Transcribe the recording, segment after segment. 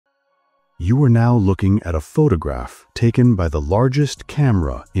You are now looking at a photograph taken by the largest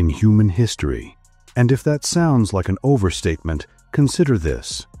camera in human history. And if that sounds like an overstatement, consider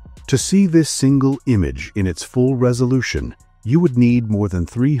this. To see this single image in its full resolution, you would need more than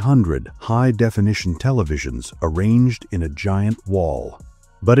 300 high-definition televisions arranged in a giant wall.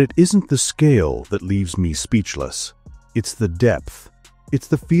 But it isn't the scale that leaves me speechless. It's the depth. It's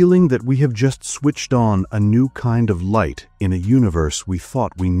the feeling that we have just switched on a new kind of light in a universe we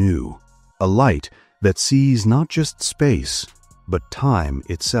thought we knew. A light that sees not just space, but time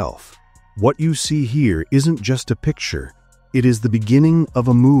itself. What you see here isn't just a picture. It is the beginning of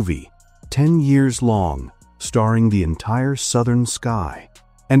a movie, 10 years long, starring the entire southern sky.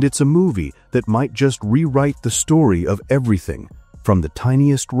 And it's a movie that might just rewrite the story of everything, from the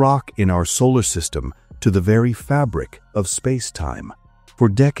tiniest rock in our solar system to the very fabric of space-time. For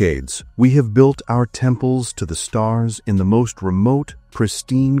decades, we have built our temples to the stars in the most remote,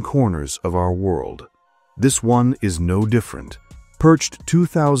 pristine corners of our world. This one is no different. Perched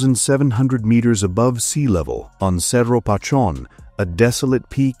 2,700 meters above sea level on Cerro Pachon, a desolate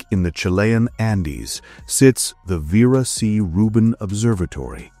peak in the Chilean Andes, sits the Vera Rubin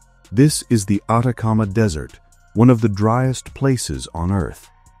Observatory. This is the Atakama Desert, one of the driest places on Earth.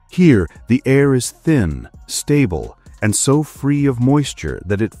 Here, the air is thin, stable, and so free of moisture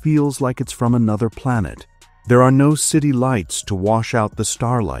that it feels like it's from another planet. There are no city lights to wash out the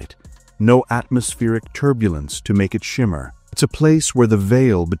starlight, no atmospheric turbulence to make it shimmer. It's a place where the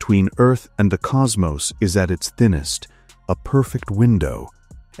veil between Earth and the cosmos is at its thinnest, a perfect window.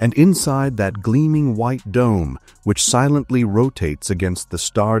 And inside that gleaming white dome, which silently rotates against the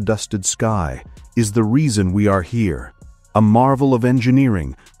star-dusted sky, is the reason we are here. A marvel of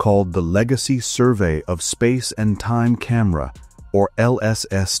engineering called the Legacy Survey of Space and Time Camera, or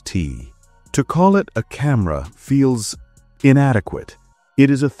LSST. To call it a camera feels inadequate. It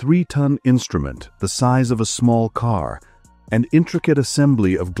is a 3-ton instrument the size of a small car, an intricate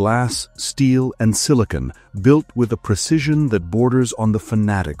assembly of glass, steel, and silicon built with a precision that borders on the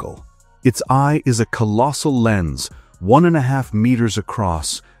fanatical. Its eye is a colossal lens, 1.5 meters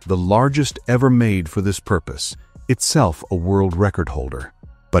across, the largest ever made for this purpose, itself a world record holder.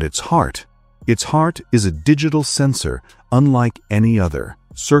 But its heart is a digital sensor unlike any other,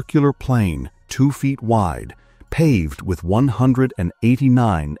 circular plane, 2 feet wide, paved with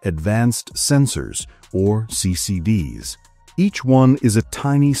 189 advanced sensors, or CCDs. Each one is a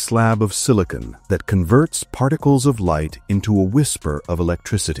tiny slab of silicon that converts particles of light into a whisper of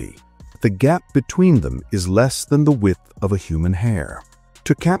electricity. The gap between them is less than the width of a human hair.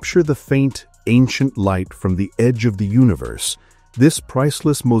 To capture the faint, ancient light from the edge of the universe, this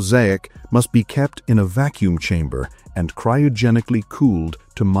priceless mosaic must be kept in a vacuum chamber and cryogenically cooled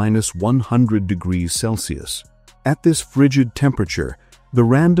to -100 degrees Celsius. At this frigid temperature, the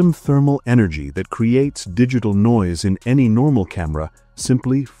random thermal energy that creates digital noise in any normal camera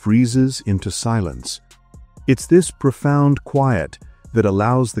simply freezes into silence. It's this profound quiet that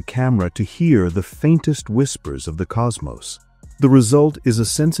allows the camera to hear the faintest whispers of the cosmos. The result is a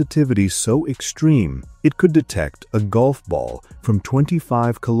sensitivity so extreme it could detect a golf ball from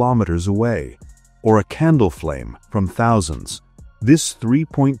 25 kilometers away, or a candle flame from thousands. This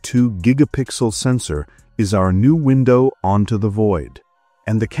 3.2 gigapixel sensor is our new window onto the void.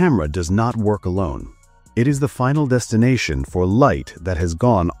 And the camera does not work alone. It is the final destination for light that has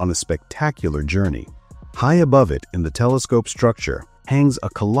gone on a spectacular journey. High above it in the telescope structure hangs a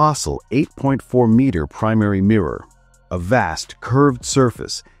colossal 8.4-meter primary mirror, a vast curved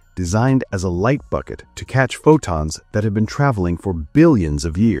surface designed as a light bucket to catch photons that have been traveling for billions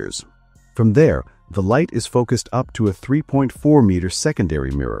of years. From there, the light is focused up to a 3.4-meter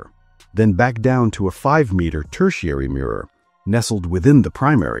secondary mirror, then back down to a 5-meter tertiary mirror, nestled within the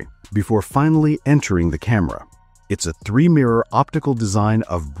primary, before finally entering the camera. It's a 3-mirror optical design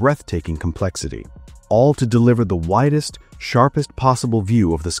of breathtaking complexity, all to deliver the widest, sharpest possible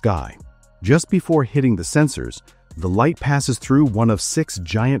view of the sky. Just before hitting the sensors, the light passes through one of 6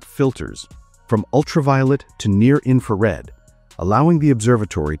 giant filters, from ultraviolet to near-infrared, allowing the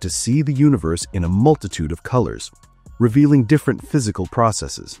observatory to see the universe in a multitude of colors, revealing different physical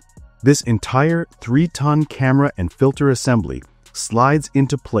processes. This entire 3-ton camera and filter assembly slides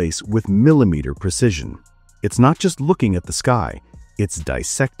into place with millimeter precision. It's not just looking at the sky, it's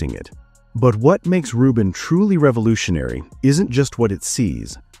dissecting it. But what makes Rubin truly revolutionary isn't just what it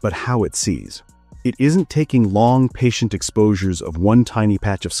sees, but how it sees. It isn't taking long, patient exposures of one tiny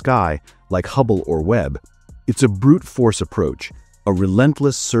patch of sky like Hubble or Webb. It's a brute force approach, a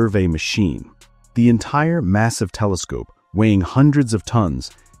relentless survey machine. The entire massive telescope, weighing hundreds of tons,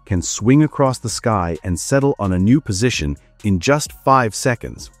 can swing across the sky and settle on a new position in just 5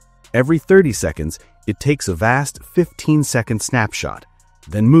 seconds. Every 30 seconds, it takes a vast 15-second snapshot,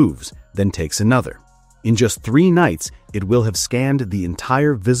 then moves, then takes another. In just 3 nights, it will have scanned the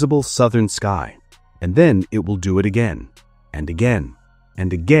entire visible southern sky. And then it will do it again, and again,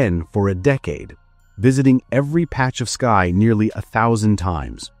 and again for a decade, visiting every patch of sky nearly 1,000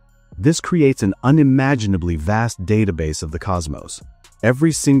 times. This creates an unimaginably vast database of the cosmos.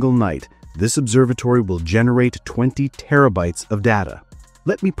 Every single night, this observatory will generate 20 terabytes of data.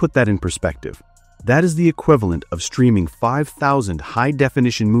 Let me put that in perspective. That is the equivalent of streaming 5,000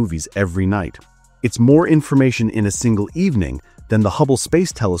 high-definition movies every night. It's more information in a single evening than the Hubble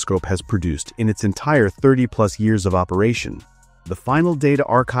Space Telescope has produced in its entire 30-plus years of operation. The final data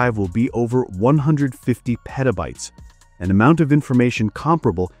archive will be over 150 petabytes, an amount of information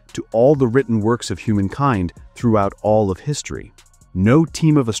comparable to all the written works of humankind throughout all of history. No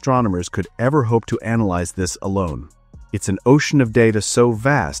team of astronomers could ever hope to analyze this alone. It's an ocean of data so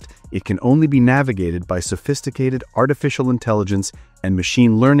vast, it can only be navigated by sophisticated artificial intelligence and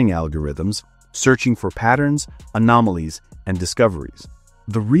machine learning algorithms, searching for patterns, anomalies, and discoveries.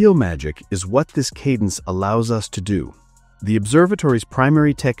 The real magic is what this cadence allows us to do. The observatory's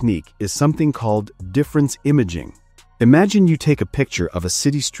primary technique is something called difference imaging. Imagine you take a picture of a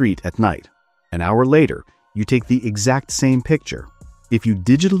city street at night. An hour later, you take the exact same picture. If you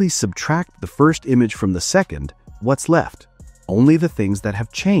digitally subtract the first image from the second, what's left? Only the things that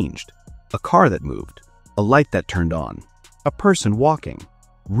have changed. A car that moved, a light that turned on, a person walking.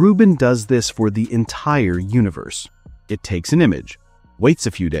 Rubin does this for the entire universe. It takes an image, waits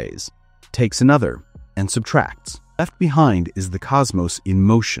a few days, takes another, and subtracts. Left behind is the cosmos in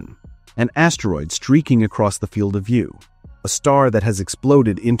motion, an asteroid streaking across the field of view, a star that has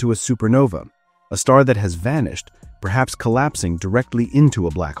exploded into a supernova, a star that has vanished, perhaps collapsing directly into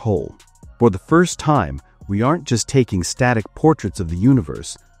a black hole. For the first time, we aren't just taking static portraits of the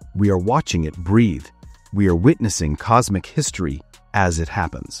universe, we are watching it breathe. We are witnessing cosmic history as it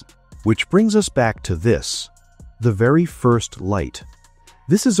happens. Which brings us back to this, the very first light.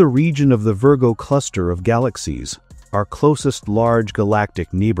 This is a region of the Virgo Cluster of galaxies, our closest large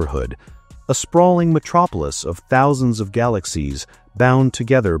galactic neighborhood, a sprawling metropolis of thousands of galaxies bound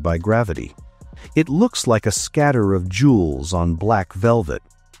together by gravity. It looks like a scatter of jewels on black velvet,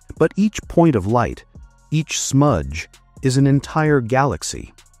 but each point of light, each smudge, is an entire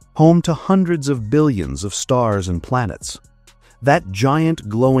galaxy, home to hundreds of billions of stars and planets. That giant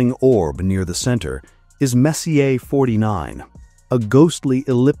glowing orb near the center is Messier 49, a ghostly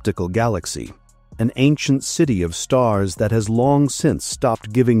elliptical galaxy, an ancient city of stars that has long since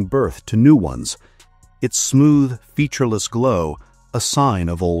stopped giving birth to new ones, its smooth, featureless glow a sign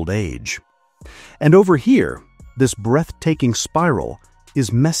of old age. And over here, this breathtaking spiral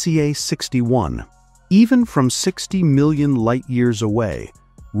is Messier 61. Even from 60 million light-years away,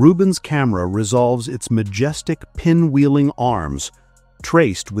 Rubin's camera resolves its majestic pinwheeling arms,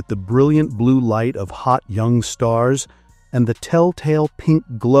 traced with the brilliant blue light of hot young stars and the telltale pink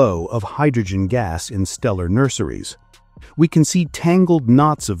glow of hydrogen gas in stellar nurseries. We can see tangled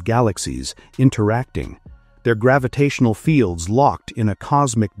knots of galaxies interacting, their gravitational fields locked in a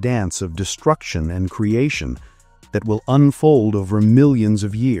cosmic dance of destruction and creation that will unfold over millions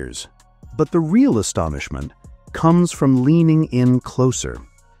of years. But the real astonishment comes from leaning in closer.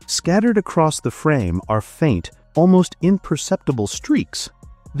 Scattered across the frame are faint, almost imperceptible streaks.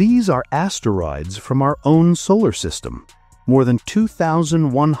 These are asteroids from our own solar system. More than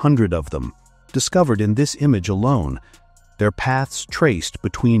 2,100 of them, discovered in this image alone. Their paths traced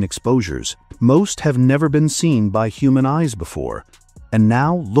between exposures. Most have never been seen by human eyes before. And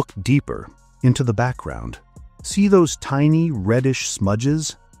now look deeper into the background. See those tiny reddish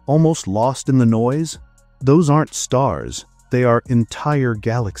smudges, almost lost in the noise? Those aren't stars. They are entire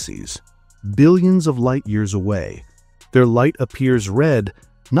galaxies, billions of light-years away. Their light appears red,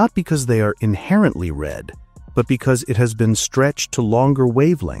 not because they are inherently red, but because it has been stretched to longer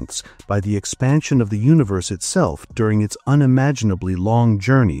wavelengths by the expansion of the universe itself during its unimaginably long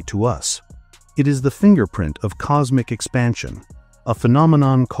journey to us. It is the fingerprint of cosmic expansion, a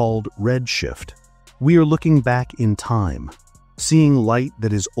phenomenon called redshift. We are looking back in time, seeing light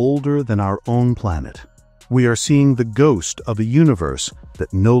that is older than our own planet. We are seeing the ghost of a universe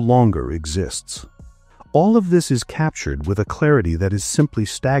that no longer exists. All of this is captured with a clarity that is simply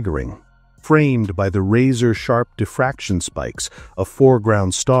staggering, framed by the razor-sharp diffraction spikes of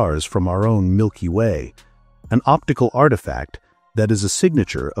foreground stars from our own Milky Way, an optical artifact that is a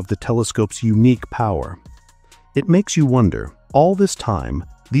signature of the telescope's unique power. It makes you wonder, all this time,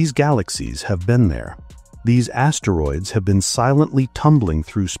 these galaxies have been there. These asteroids have been silently tumbling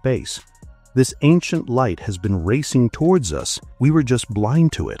through space. This ancient light has been racing towards us. We were just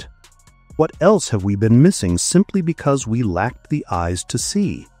blind to it. What else have we been missing simply because we lacked the eyes to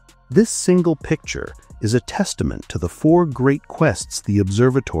see? This single picture is a testament to the 4 great quests the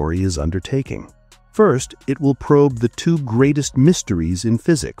observatory is undertaking. First, it will probe the 2 greatest mysteries in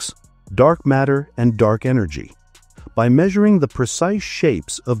physics, dark matter and dark energy. By measuring the precise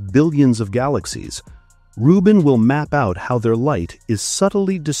shapes of billions of galaxies, Rubin will map out how their light is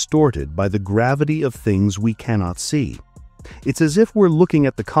subtly distorted by the gravity of things we cannot see. It's as if we're looking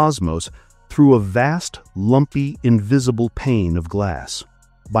at the cosmos through a vast, lumpy, invisible pane of glass.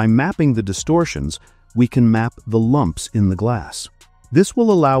 By mapping the distortions, we can map the lumps in the glass. This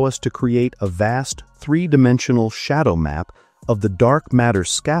will allow us to create a vast, 3-dimensional shadow map of the dark matter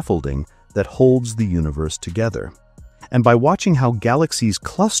scaffolding that holds the universe together. And by watching how galaxies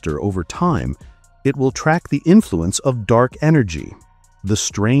cluster over time, it will track the influence of dark energy, the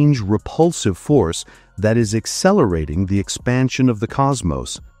strange, repulsive force that is accelerating the expansion of the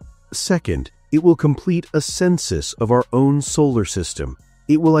cosmos. Second, it will complete a census of our own solar system.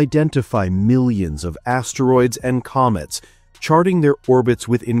 It will identify millions of asteroids and comets, charting their orbits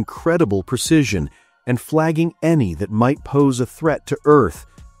with incredible precision and flagging any that might pose a threat to Earth,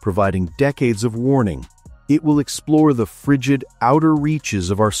 providing decades of warning. It will explore the frigid outer reaches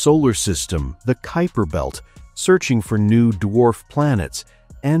of our solar system, the Kuiper Belt, searching for new dwarf planets,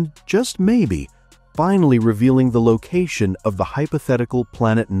 and just maybe, finally revealing the location of the hypothetical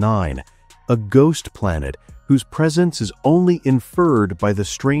Planet 9, a ghost planet whose presence is only inferred by the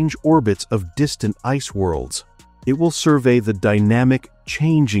strange orbits of distant ice worlds. It will survey the dynamic,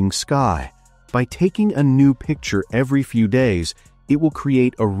 changing sky. By taking a new picture every few days, it will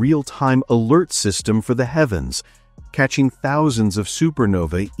create a real-time alert system for the heavens, catching thousands of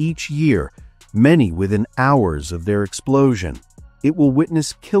supernovae each year, many within hours of their explosion. It will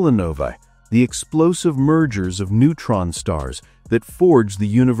witness kilonovae, the explosive mergers of neutron stars that forge the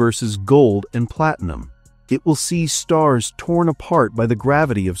universe's gold and platinum. It will see stars torn apart by the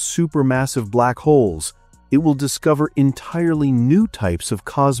gravity of supermassive black holes. It will discover entirely new types of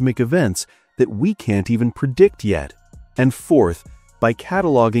cosmic events that we can't even predict yet. And fourth, by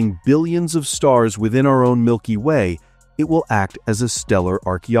cataloging billions of stars within our own Milky Way, it will act as a stellar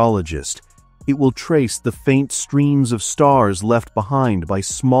archaeologist. It will trace the faint streams of stars left behind by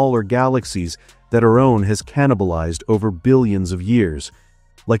smaller galaxies that our own has cannibalized over billions of years.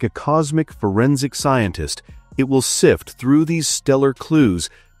 Like a cosmic forensic scientist, it will sift through these stellar clues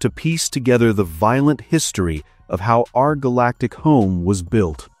to piece together the violent history of how our galactic home was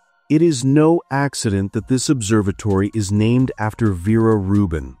built. It is no accident that this observatory is named after Vera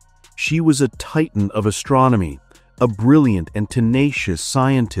Rubin. She was a titan of astronomy, a brilliant and tenacious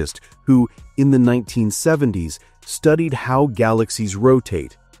scientist who, in the 1970s, studied how galaxies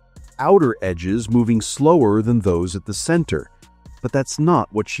rotate, outer edges moving slower than those at the center. But that's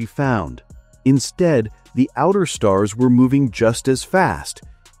not what she found. Instead, the outer stars were moving just as fast.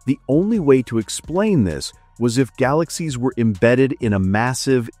 The only way to explain this was if galaxies were embedded in a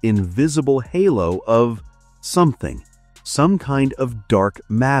massive, invisible halo of something, some kind of dark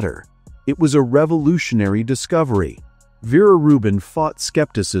matter. It was a revolutionary discovery. Vera Rubin fought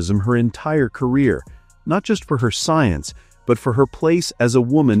skepticism her entire career, not just for her science, but for her place as a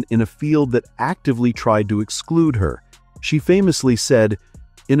woman in a field that actively tried to exclude her. She famously said,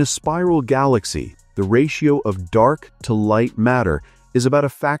 "In a spiral galaxy, the ratio of dark to light matter is about a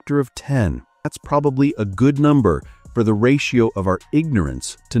factor of 10. That's probably a good number for the ratio of our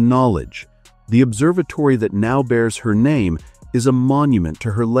ignorance to knowledge." The observatory that now bears her name is a monument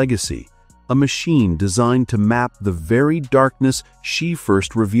to her legacy, a machine designed to map the very darkness she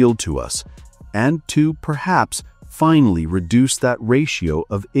first revealed to us, and to, perhaps, finally reduce that ratio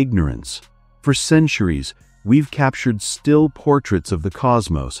of ignorance. For centuries, we've captured still portraits of the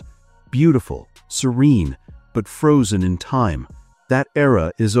cosmos, beautiful, serene, but frozen in time. That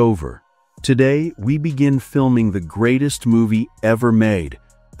era is over. Today, we begin filming the greatest movie ever made,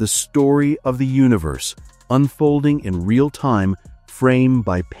 the story of the universe, unfolding in real time, frame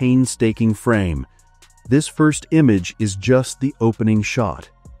by painstaking frame. This first image is just the opening shot.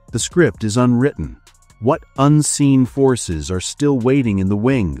 The script is unwritten. What unseen forces are still waiting in the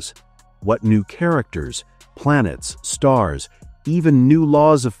wings? What new characters, planets, stars, even new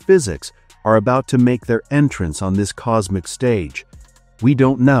laws of physics are about to make their entrance on this cosmic stage? We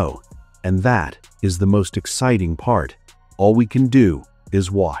don't know, and that is the most exciting part. All we can do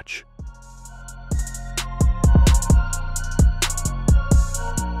is watch.